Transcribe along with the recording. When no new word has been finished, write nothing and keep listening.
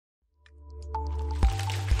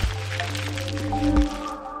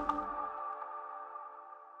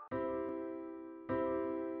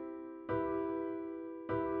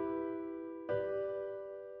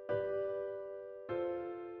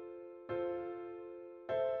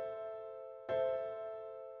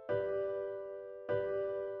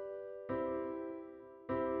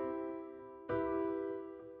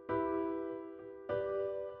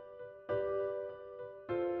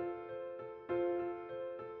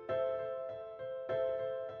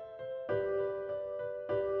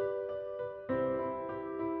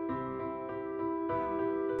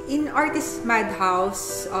In Artist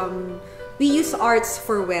Madhouse, we use arts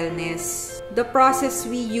for wellness. The process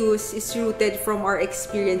we use is rooted from our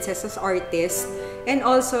experiences as artists and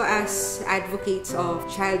also as advocates of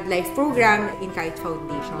Child Life Program in Kite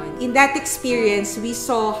Foundation. In that experience, we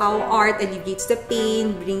saw how art alleviates the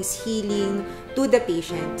pain, brings healing to the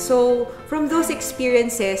patient. So from those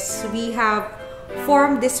experiences, we have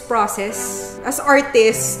formed this process as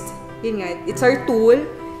artists. Yun nga, it's our tool.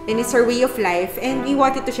 And it's our way of life, and we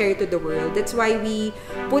wanted to share it to the world. That's why we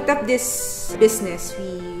put up this business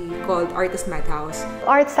we called Artist Madhouse.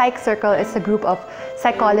 ArtPsych Circle is a group of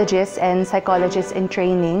psychologists and psychologists in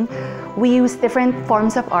training. We use different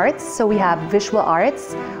forms of arts. So we have visual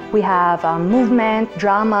arts, we have movement,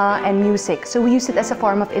 drama, and music. So we use it as a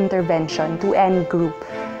form of intervention to any group.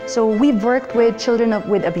 So we've worked with children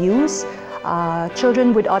with abuse,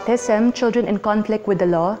 children with autism, children in conflict with the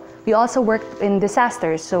law. We also worked in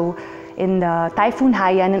disasters, so in the Typhoon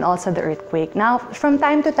Haiyan and also the earthquake. Now, from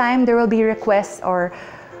time to time, there will be requests or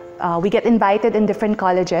we get invited in different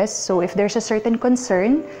colleges. So if there's a certain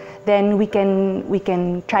concern, then we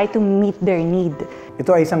can try to meet their need.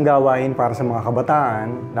 Ito ay isang gawain para sa mga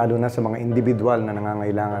kabataan, lalo na sa mga individual na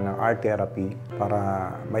nangangailangan ng art therapy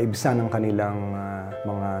para maibsan ang kanilang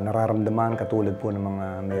mga nararamdaman katulad po ng mga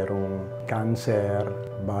mayroong cancer,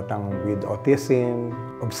 batang with autism,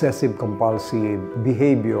 obsessive-compulsive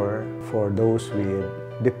behavior for those with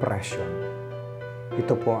depression.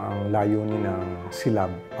 Ito po ang layunin ng Silab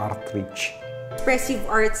ArtReach. Expressive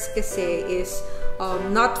arts kasi is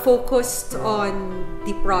not focused on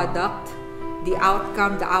the product, the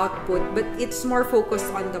outcome, the output, but it's more focused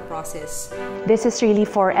on the process. This is really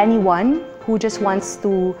for anyone who just wants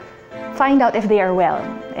to find out if they are well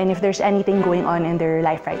and if there's anything going on in their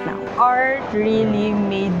life right now. Art really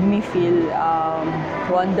made me feel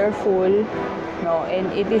wonderful, no?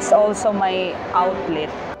 And it is also my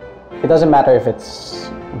outlet. It doesn't matter if it's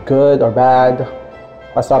good or bad,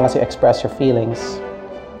 as long as you express your feelings.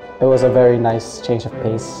 It was a very nice change of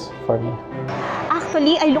pace for me.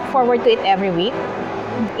 Actually, I look forward to it every week.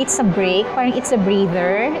 It's a break, parang it's a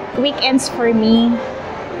breather. Weekends for me,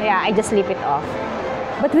 yeah, I just sleep it off.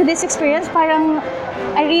 But with this experience, parang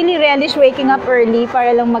I really relish waking up early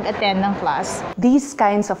para lang mag-attend ng class. These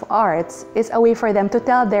kinds of arts is a way for them to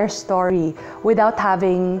tell their story without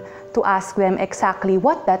having to ask them exactly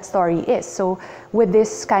what that story is. So with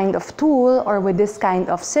this kind of tool or with this kind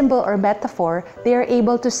of symbol or metaphor, they are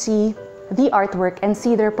able to see the artwork and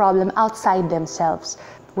see their problem outside themselves.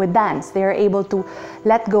 With dance, they are able to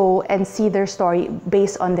let go and see their story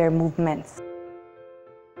based on their movements.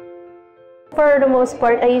 For the most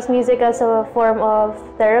part, I use music as a form of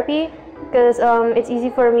therapy because it's easy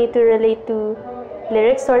for me to relate to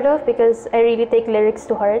lyrics, sort of, because I really take lyrics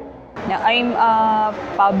to heart. Now, I'm a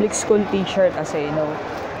public school teacher kasi, you know.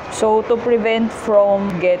 So, to prevent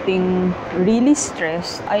from getting really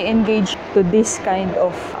stressed, I engage to this kind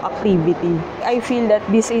of activity. I feel that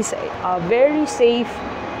this is a very safe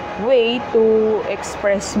way to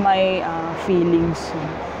express my feelings.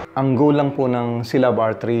 Ang goal lang po ng Silab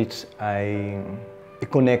ArtReach ay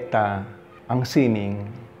i-connecta ang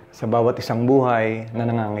sining sa bawat isang buhay na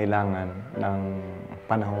nangangailangan ng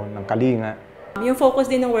panahon, ng kalinga. Yung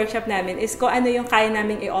focus din ng workshop namin is kung ano yung kaya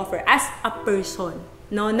namin i-offer as a person,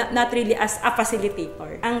 no? Not really as a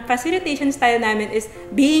facilitator. Ang facilitation style namin is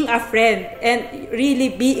being a friend and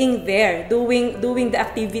really being there, doing the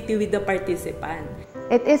activity with the participant.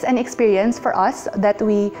 It is an experience for us that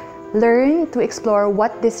we learn to explore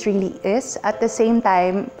what this really is. At the same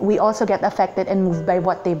time, we also get affected and moved by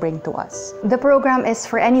what they bring to us. The program is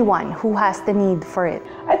for anyone who has the need for it.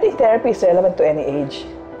 I think therapy is relevant to any age.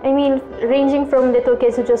 I mean, ranging from little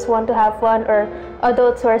kids who just want to have fun or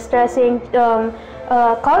adults who are stressing,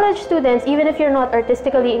 college students, even if you're not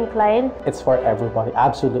artistically inclined. It's for everybody,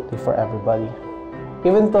 absolutely for everybody.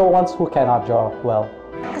 Even the ones who cannot draw well.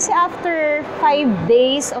 Kasi after 5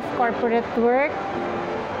 days of corporate work,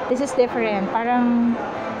 this is different. Parang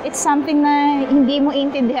it's something na hindi mo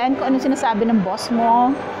intindihan kung ano sinasabi ng boss mo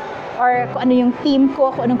or kung ano yung team ko,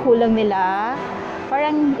 kung anong kulang nila.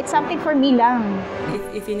 Parang it's something for me lang.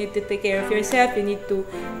 If you need to take care of yourself, you need to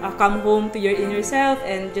come home to your inner self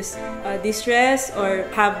and just distress or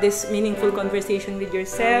have this meaningful conversation with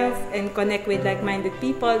yourself and connect with like-minded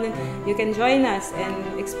people, then you can join us and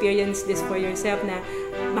experience this for yourself na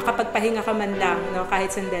makapagpahinga ka man lang, no,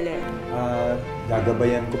 kahit sandali.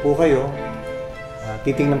 Gagabayan ko po kayo.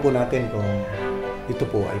 Titingnan po natin kung ito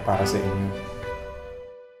po ay para sa inyo.